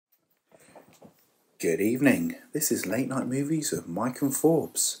Good evening. This is Late Night Movies with Mike and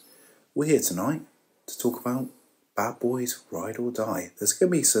Forbes. We're here tonight to talk about Bad Boys Ride or Die. There's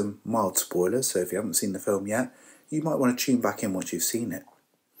going to be some mild spoilers, so if you haven't seen the film yet, you might want to tune back in once you've seen it.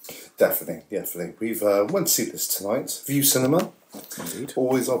 Definitely. We've went to see this tonight. View Cinema. Indeed.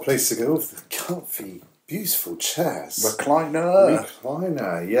 Always our place to go with the comfy, beautiful chairs.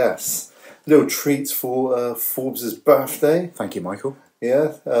 Recliner, yes. Little treats for Forbes' birthday. Thank you, Michael.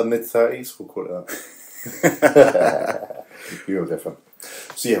 Yeah, mid-30s, we'll call it that. You're different.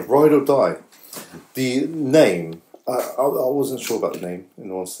 So yeah, Ride or Die. The name, I wasn't sure about the name,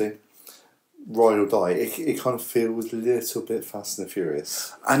 in honesty. Ride or Die, it kind of feels a little bit Fast and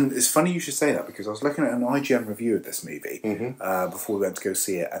Furious. And it's funny you should say that, because I was looking at an IGN review of this movie before we went to go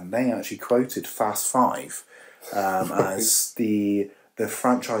see it, and they actually quoted Fast 5 as the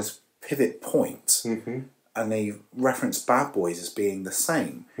franchise pivot point. And they referenced Bad Boys as being the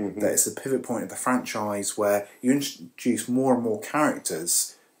same. That it's the pivot point of the franchise where you introduce more and more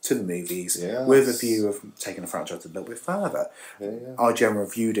characters to the movies with a view of taking the franchise a little bit further. IGN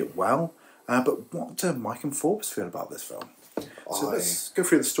reviewed it well, but what do Mike and Forbes feel about this film? So let's go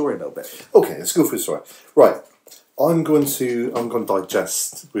through the story a little bit. Okay, let's go through the story. Right, I'm going to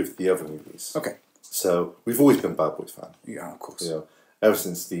digest with the other movies. Okay. So we've always been a Bad Boys fan. Yeah, of course. You know, ever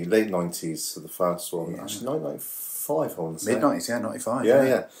since the late 90s for the first one. Actually, 1995, I want to say. Mid-90s, 95.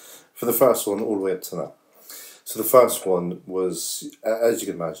 Yeah. For the first one, all the way up to now. So the first one was, as you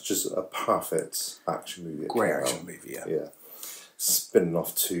can imagine, just a perfect action movie. Great action movie, Yeah. Spinning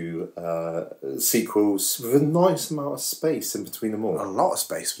off to sequels with a nice amount of space in between them all. A lot of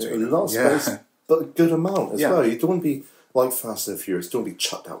space between them. A lot of space, but a good amount as well. You don't want to be like Fast and Furious, don't want to be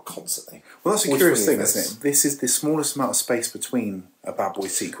chucked out constantly. Well, that's a curious thing, isn't it? This is the smallest amount of space between a Bad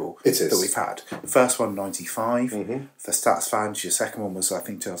Boys sequel that we've had. The first one, 95. For stats fans, your second one was, I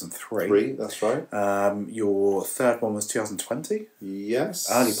think, 2003. That's right. Your third one was 2020. Yes.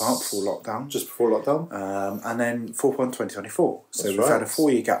 Early part, before lockdown. Just before lockdown. And then fourth one, 2024. So That's we've had a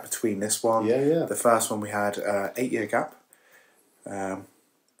 4-year gap between this one. The first one we had 8-year gap.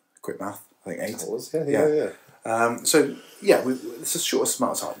 Quick math, I think 8. That was, yeah. It's the shortest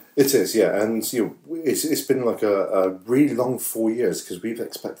amount of time. It is, yeah, and it's been like a really long 4 years because we've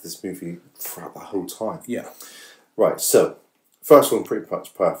expected this movie throughout the whole time. Yeah. Right, so first one pretty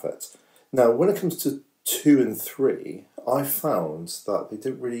much perfect. Now, when it comes to 2 and 3, I found that they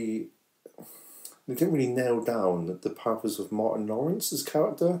didn't really nail down the purpose of Martin Lawrence's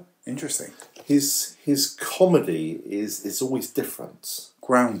character. Interesting. His comedy is always different.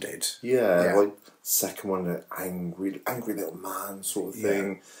 Grounded. Yeah. Like second one, an angry little man sort of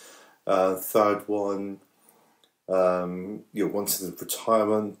thing. Third one, wanting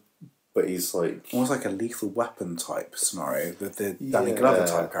retirement, but he's like almost like a Lethal Weapon type scenario with the Danny Glover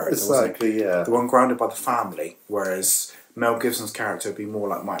type character. Exactly, The one grounded by the family, whereas Mel Gibson's character would be more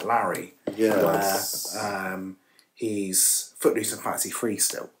like Mike Lowry. Yes. Where he's footloose and fancy free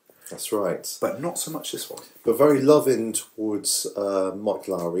still. That's right. But not so much this one. But very loving towards Mike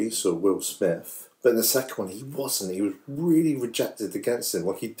Lowry, so Will Smith. But in the second one, he wasn't. He was really rejected against him.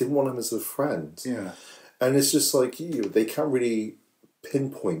 Like, he didn't want him as a friend. Yeah. And it's just like, they can't really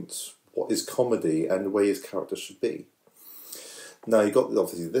pinpoint what is comedy and the way his character should be. Now, you got,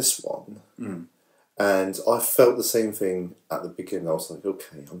 obviously, this one. And I felt the same thing at the beginning. I was like,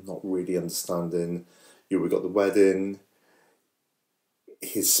 okay, I'm not really understanding. We got the wedding.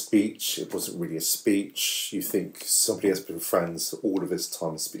 His speech, it wasn't really a speech. You think somebody has been friends all of his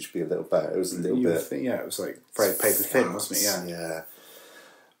time, his speech would be a little better. It was a little bit... Think, it was like very paper thin, wasn't it? Yeah.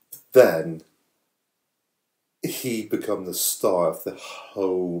 Then, he became the star of the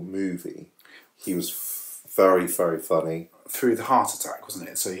whole movie. He was very, very funny. Through the heart attack, wasn't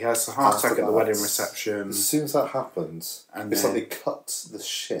it? So he has the heart attack at the wedding reception. As soon as that happens, it's like they cut the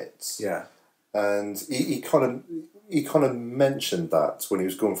shit. Yeah. And he kind of mentioned that when he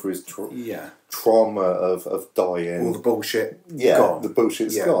was going through his trauma of dying. All the bullshit gone. The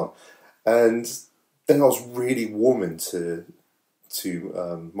bullshit's gone. And then I was really warming to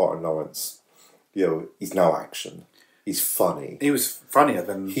Martin Lawrence. He's now action. He's funny. He was funnier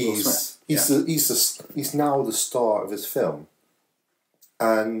than Will Smith. He's now the star of his film.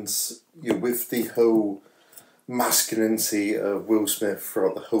 And with the whole masculinity of Will Smith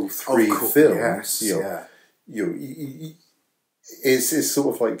throughout the whole 3 films, it's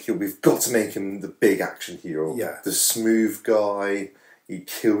sort of like we've got to make him the big action hero, the smooth guy. He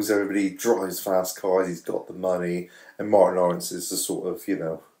kills everybody, drives fast cars, he's got the money, and Martin Lawrence is the sort of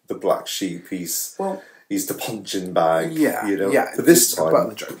the black sheep. He's the punching bag. But this time, about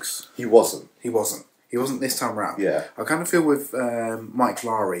the jokes, he wasn't. He wasn't this time round. Yeah. I kind of feel with Mike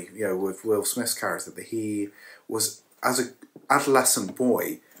Lowry, with Will Smith's character, that he was, as an adolescent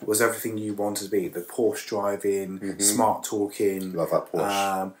boy, was everything you wanted to be. The Porsche driving, smart talking. Love that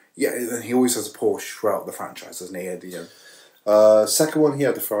Porsche. And he always has a Porsche throughout the franchise, doesn't he? Second one, he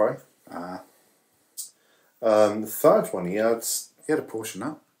had the Ferrari. The third one, he had a Porsche in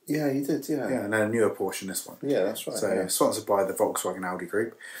that. Yeah, he did, yeah. Yeah, and then a newer Porsche in this one. Yeah, that's right. So, sponsored by the Volkswagen Audi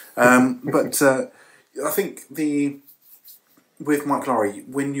Group. But I think with Mike Lowry,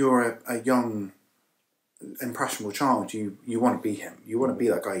 when you're a young, impressionable child, you want to be him. You want to be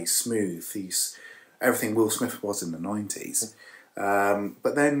that guy. He's smooth. He's everything Will Smith was in the 90s.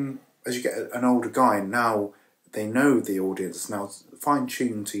 But then, as you get an older guy, now they know the audience is now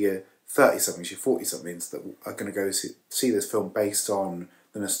fine-tuned to your 30-somethings, your 40-somethings that are going to go see this film based on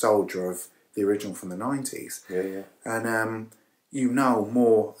the nostalgia of the original from the 90s. Yeah. And you now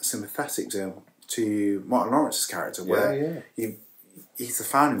more sympathetic to Martin Lawrence's character, where he's a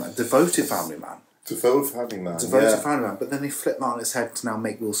family man, devoted family man. Devoted family man. But then they flip that on its head to now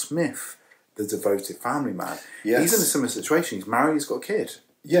make Will Smith the devoted family man. Yes. He's in a similar situation. He's married, he's got a kid.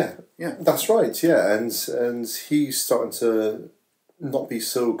 Yeah. Yeah. That's right, yeah. And he's starting to not be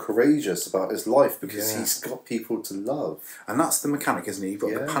so courageous about his life because he's got people to love. And that's the mechanic, isn't it? You've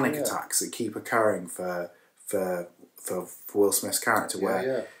got the panic attacks that keep occurring for Will Smith's character,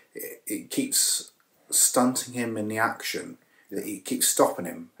 where it keeps stunting him in the action. It keeps stopping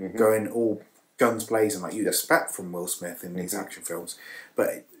him, going all guns blazing like you'd expect from Will Smith in these action films.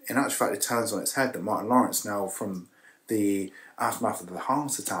 But in actual fact, it turns on its head that Martin Lawrence now, from the aftermath of the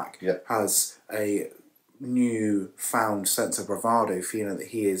heart attack, has a new-found sense of bravado, feeling that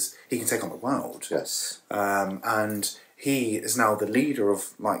he can take on the world. Yes. And he is now the leader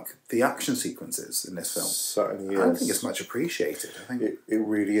of the action sequences in this film. Certainly is. I think it's much appreciated. I think it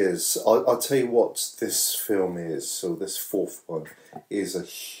really is. I'll tell you what this film is. So this fourth one is a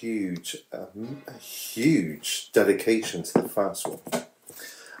huge dedication to the first one.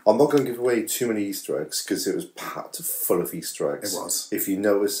 I'm not going to give away too many Easter eggs because it was packed full of Easter eggs. It was. If you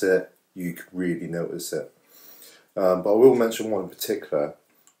notice it, you could really notice it. But I will mention one in particular,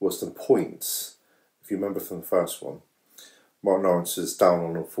 was the points. If you remember from the first one, Martin Lawrence is down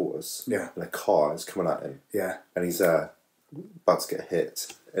on all fours. Yeah. And a car is coming at him. Yeah. And he's about to get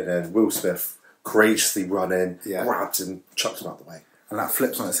hit. And then Will Smith courageously run in, grabs him, chucks him out the way. And that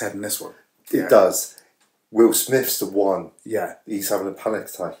flips on its head in this one. It does. Will Smith's the one. Yeah. He's having a panic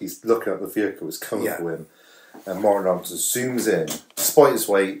attack. He's looking at the vehicle. It's coming for him. And Martin Lawrence zooms in, despite his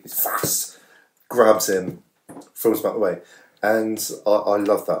weight, he's fast, grabs him, throws him out the way. And I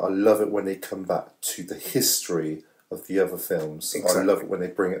love that. I love it when they come back to the history of the other films. Exactly. I love it when they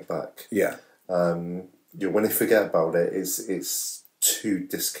bring it back. Yeah. When they forget about it, it's too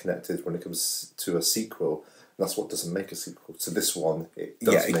disconnected when it comes to a sequel. That's what doesn't make a sequel. So this one, it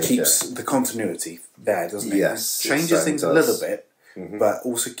does it keeps the continuity there, doesn't it? Yes. It changes things a little bit, but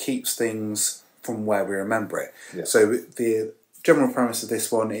also keeps things from where we remember it. Yeah. So the general premise of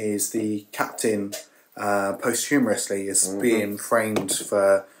this one is the captain, posthumously, is being framed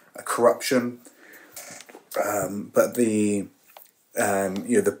for a corruption, but the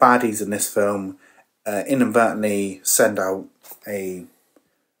baddies in this film inadvertently send out a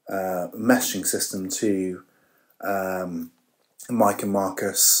messaging system to Mike and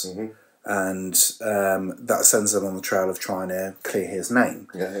Marcus, and that sends them on the trail of trying to clear his name.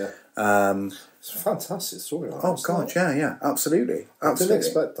 It's a fantastic storyline. Oh God, yeah, absolutely. I didn't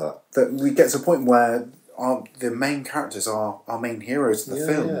expect that. That we get to a point where the main characters are our main heroes of the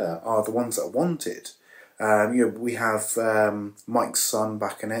film, are the ones that are wanted. We have Mike's son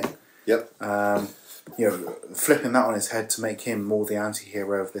back in it. Yep. Flipping that on his head to make him more the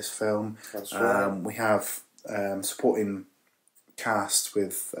anti-hero of this film. That's right. We have supporting cast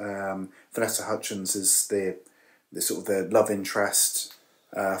with Vanessa Hudgens as the sort of the love interest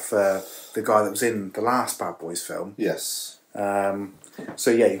for the guy that was in the last Bad Boys film. Yes.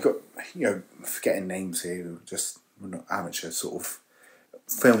 You've got forgetting names here. We're not amateur sort of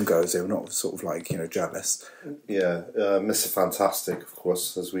film goers. We're not sort of journalists. Yeah, Mr. Fantastic, of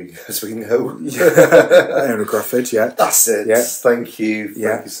course, as we know. Aaron Grufford, that's it. Yeah. Thank you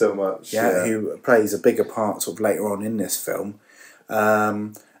you so much. Yeah, who plays a bigger part sort of later on in this film,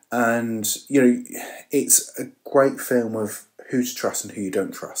 and it's a great film of who to trust and who you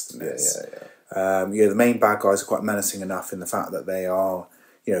don't trust in this. The main bad guys are quite menacing enough in the fact that they are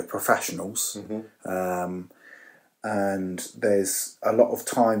professionals. And there's a lot of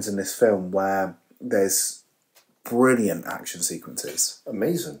times in this film where there's brilliant action sequences.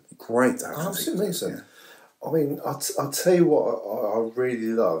 Amazing. Great action Absolutely sequences. amazing. Yeah. I mean, I'll tell you what I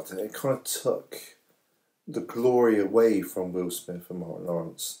really loved, and it kind of took the glory away from Will Smith and Martin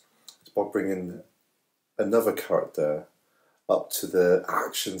Lawrence is by bringing another character up to the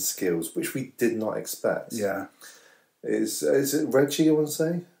action skills, which we did not expect. Yeah. Is it Reggie, I want to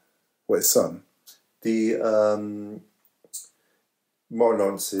say? What, his son? The Martin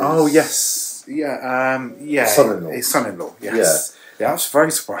Lawrence's... Oh, yes. Yeah. Son-in-law. His son-in-law, yes. Yeah. Yeah, I was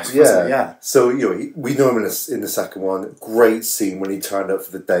very surprised, wasn't it? Yeah. So, we know him in the second one. Great scene when he turned up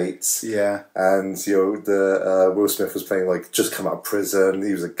for the dates. Yeah. And, the Will Smith was playing, like, just come out of prison.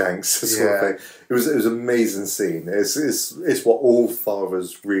 He was a gangster sort of thing. It was an amazing scene. It's what all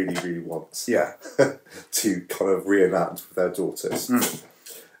fathers really, really want. Yeah. To kind of reenact with their daughters. In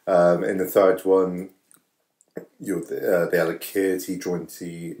the third one, they had a kid. He joined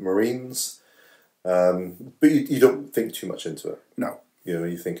the Marines. But you don't think too much into it. No.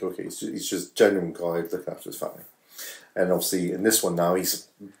 You think, okay, he's just a genuine guy looking after his family. And obviously, in this one now, he's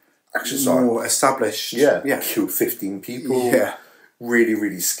actually more established. Yeah. Killed 15 people. Yeah. Really,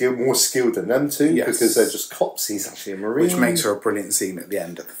 really skilled. More skilled than them two. Yes. Because they're just cops. He's actually a Marine. Which makes her a brilliant scene at the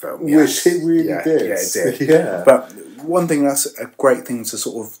end of the film. Which it really did. Yeah, it did. Yeah. But one thing that's a great thing to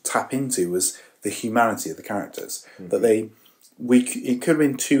sort of tap into was the humanity of the characters. That it could have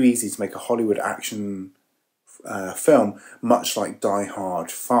been too easy to make a Hollywood action film, much like Die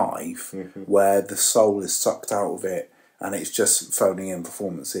Hard 5, where the soul is sucked out of it and it's just phoning in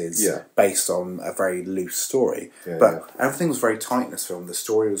performances based on a very loose story. But everything was very tight in this film. The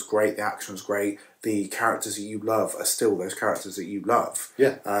story was great, the action was great, the characters that you love are still those characters that you love.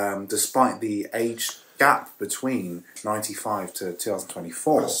 Despite the age gap between 95 to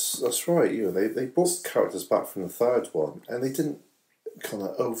 2024. That's right. They brought characters back from the third one, and they didn't kind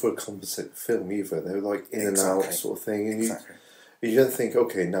of overcompensate the film either. They were like in and out sort of thing, and you don't think,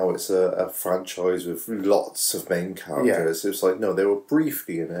 okay, now it's a franchise with lots of main characters. It was like, no, they were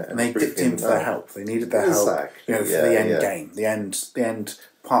briefly in it, and they dipped into their help. They needed their help, for the end game, the end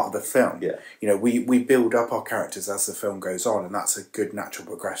part of the film. We build up our characters as the film goes on, and that's a good natural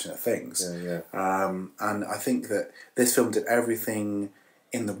progression of things. And I think that this film did everything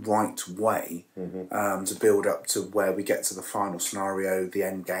in the right way to build up to where we get to the final scenario, the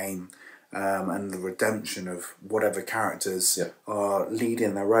end game, and the redemption of whatever characters are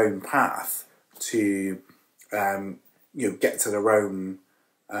leading their own path to get to their own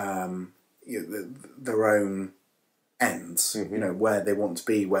their own ends, where they want to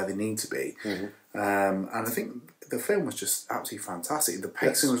be, where they need to be. And I think the film was just absolutely fantastic. The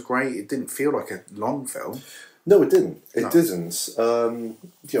pacing was great. It didn't feel like a long film. No, it didn't. It didn't.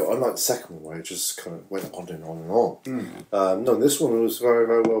 Unlike the second one, where it just kind of went on and on and on. No, this one was very,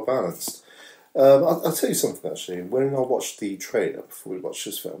 very well balanced. I'll tell you something, actually. When I watched the trailer before we watched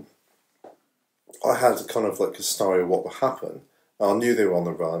this film, I had kind of like a scenario of what would happen. I knew they were on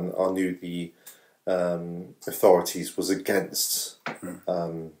the run. I knew the authorities was against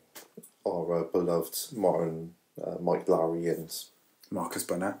our beloved Mike Lowry and Marcus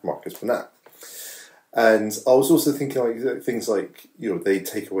Burnett. And I was also thinking like things like they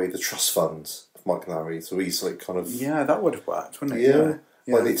take away the trust funds of Mike Lowry, so he's like kind of that would have worked, wouldn't it?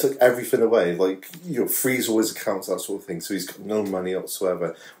 Like they took everything away, like freeze all his accounts, that sort of thing. So he's got no money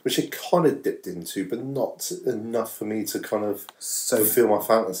whatsoever, which it kind of dipped into, but not enough for me to kind of fulfill my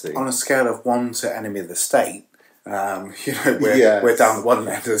fantasy. On a scale of 1 to enemy of the state, we're down the one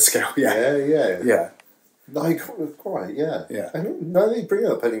end of the scale. Yeah. No, quite, And now they bring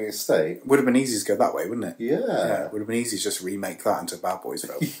up Enemy of the State. Would have been easy to go that way, wouldn't it? Yeah. It would have been easy to just remake that into a Bad Boys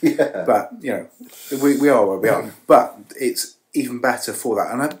film. But, we are where we are. But it's even better for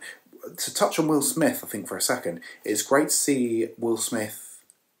that. And to touch on Will Smith, I think, for a second, it's great to see Will Smith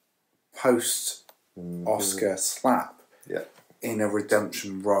post-Oscar slap in a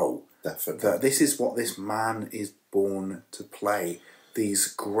redemption role. Definitely. That this is what this man is born to play. These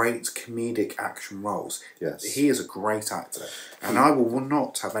great comedic action roles. Yes. He is a great actor. And I will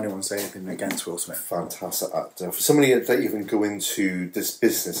not have anyone say anything against Will Smith. Fantastic actor. For somebody that even go into this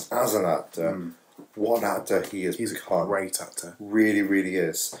business as an actor, what an actor he is. He's a great actor. Really, really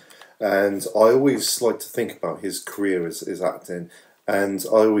is. And I always like to think about his career as acting. And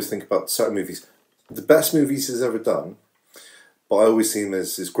I always think about certain movies. The best movies he's ever done, but I always see him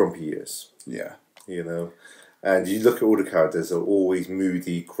as his grumpy years. Yeah. And you look at all the characters, they're always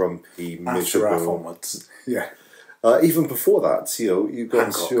moody, grumpy, miserable. After onwards. Yeah. Even before that, you got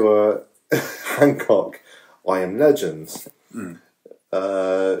Hancock. your Hancock, I Am Legend.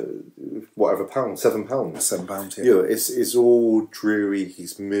 Whatever pound, £7. £7, yeah. It's all dreary,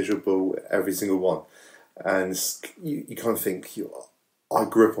 he's miserable, every single one. And you kind of think, I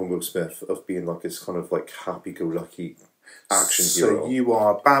grew up on Will Smith of being like this kind of like happy-go-lucky action So hero. you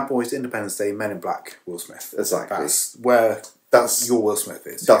are Bad Boys, Independence Day, Men in Black, Will Smith. Exactly. That's where your Will Smith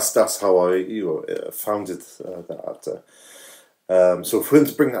is. That's how I founded that actor. So for him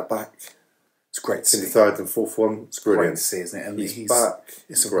to bring that back, it's great to in see. the third and fourth one, it's brilliant. Great to see, isn't it? And he's back.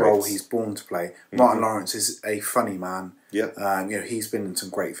 It's a role he's born to play. Martin Lawrence is a funny man. Yeah. He's been in some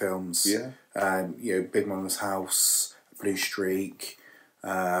great films. Yeah. Big Mama's House, Blue Streak.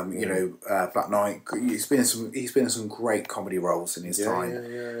 Black Knight. He's been in some great comedy roles in his time.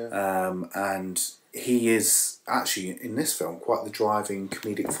 And he is actually in this film quite the driving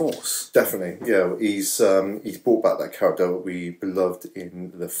comedic force. Definitely, yeah. He's brought back that character that we beloved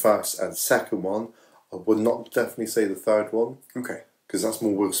in the first and second one. I would not definitely say the third one. Okay. Because that's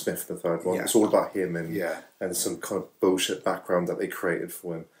more Will Smith, the third one. Yeah. It's all about him and some kind of bullshit background that they created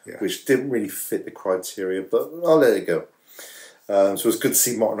for him, which didn't really fit the criteria, but I'll let it go. So it's good to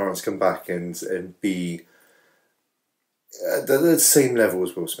see Martin Lawrence come back and be at the same level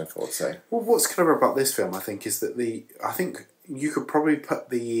as Will Smith, I would say. Well, what's clever about this film, I think, is that I think you could probably put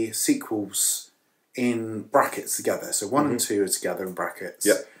the sequels in brackets together. So 1 and 2 are together in brackets.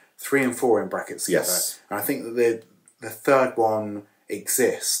 Yeah. 3 and 4 in brackets together. Yes. And I think that the third one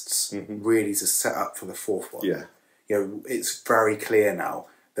exists really to set up for the fourth one. Yeah. It's very clear now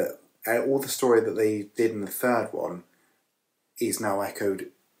that all the story that they did in the third one is now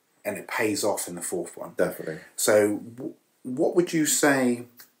echoed, and it pays off in the fourth one. Definitely. So, what would you say,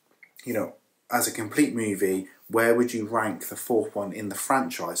 as a complete movie, where would you rank the fourth one in the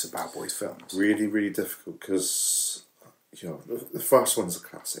franchise of Bad Boys films? Really, really difficult because, the first one's a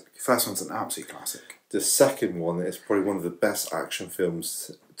classic. The first one's an absolute classic. The second one is probably one of the best action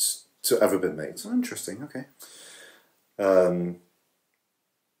films to ever been made. Oh, interesting, okay.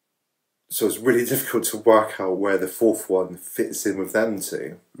 So it's really difficult to work out where the fourth one fits in with them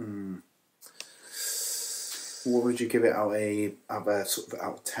two. What would you give it out a sort of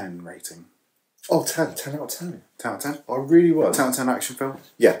out of 10 rating? Oh, 10 out of 10. 10 out of 10? I really would. 10 out of 10 action film?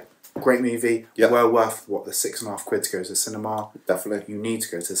 Yeah. Great movie. Yeah. Well worth, the £6.50 to go to the cinema. Definitely. You need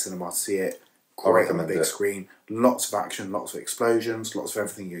to go to the cinema to see it. Great on the big screen. Lots of action, lots of explosions, lots of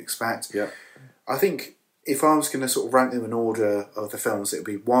everything you expect. Yeah. I think if I was going to sort of rank them in order of the films, it would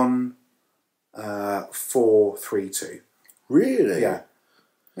be 1, 4, 3, 2. Really? Yeah.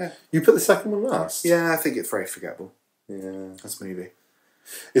 You put the second one last? Yeah, I think it's very forgettable. Yeah. That's a movie.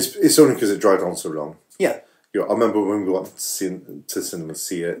 It's only because it dragged on so long. Yeah. I remember when we went to cinema to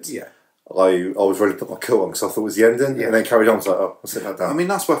see it. Yeah. I was ready to put my coat on because I thought it was the ending, and then carried on. I was like, oh, I'll sit that down. I mean,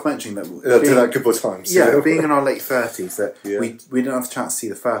 that's worth mentioning that. I did that a couple of times. Yeah, being in our late 30s, that Yeah. we didn't have a chance to see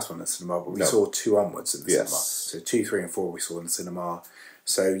the first one in the cinema, but we saw 2 onwards in the cinema. Yes. So 2, 3 and 4 we saw in the cinema.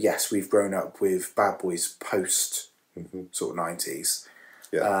 So yes, we've grown up with Bad Boys post sort of 90s.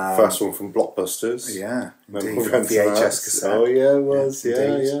 Yeah, first one from Blockbusters. Yeah, Remember indeed, we from went to VHS that? cassette. Oh yeah, it was. Yeah, Yeah,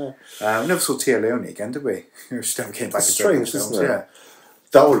 indeed. yeah. We never saw Tia Leone again, did we? She never came back. It's into any strange, films. isn't it? Yeah,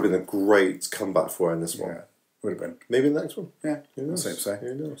 That would have been a great comeback for her in this one. yeah, would have been. Maybe the next one. Yeah, Who I knows? hope so.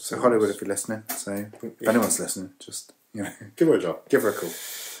 Who knows? So Hollywood, if you're listening, so if anyone's listening, just Give her a job. give her a call.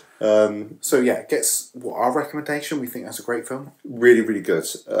 So yeah, it gets our recommendation. We think that's a great film, Really, really good.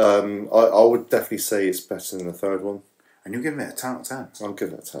 I would definitely say it's better than the third one. and you're giving it a 10 out of 10. I'll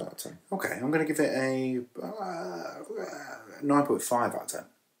give it a 10 out of 10. Okay, I'm going to give it a 9.5 out of 10.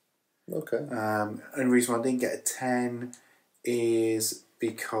 Okay. Only reason why I didn't get a 10 is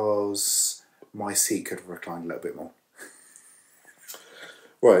because my seat could have reclined a little bit more.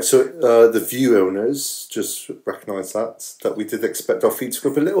 Right, so the view owners just recognise that we did expect our feet to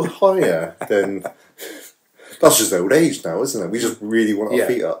go up a little higher than... That's just old age now, isn't it? We just really want our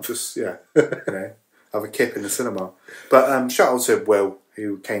feet up. Just, have a kip in the cinema. But shout out to Will,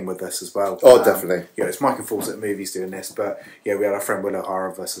 who came with us as well. Oh, definitely. It's Mike and Falls at the Movies doing this, but we had our friend Will O'Hara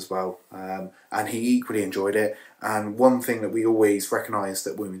with us as well. And he equally enjoyed it. And one thing that we always recognise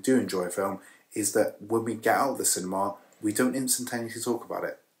that when we do enjoy a film is that when we get out of the cinema, we don't instantaneously talk about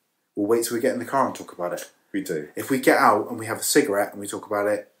it. We'll wait till we get in the car and talk about it. We do. If we get out and we have a cigarette and we talk about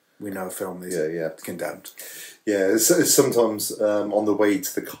it, we know a film is condemned. Yeah, it's sometimes on the way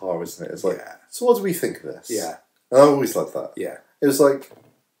to the car, isn't it? It's like, so what do we think of this? Yeah. And I always like that. Yeah. It was like,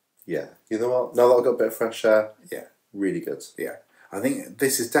 you know what? Now that I've got a bit of fresh air, really good. Yeah. I think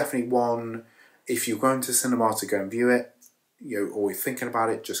this is definitely one, if you're going to cinema to go and view it, or you're thinking about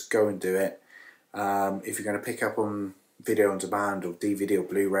it, just go and do it. If you're going to pick up on video on demand or DVD or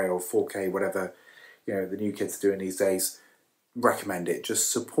Blu-ray or 4K, whatever, the new kids are doing these days, recommend it. Just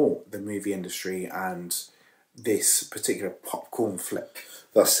support the movie industry and this particular popcorn flick.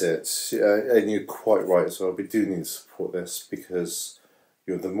 That's it. And you're quite right as well. We do need to support this because,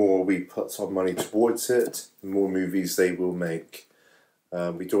 the more we put our money towards it, the more movies they will make.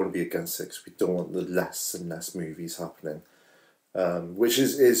 We don't want to be against it because we don't want the less and less movies happening, which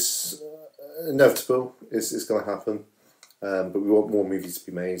is inevitable. It's going to happen, but we want more movies to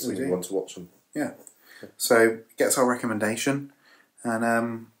be made, so we want to watch them. Yeah. So gets our recommendation,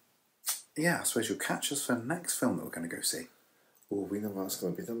 and I suppose you'll catch us for the next film that we're going to go see. Oh, we know what it's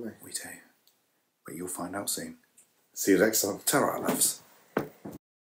going to be, don't we? We do, but you'll find out soon. See you next time. Ta-ra, loves.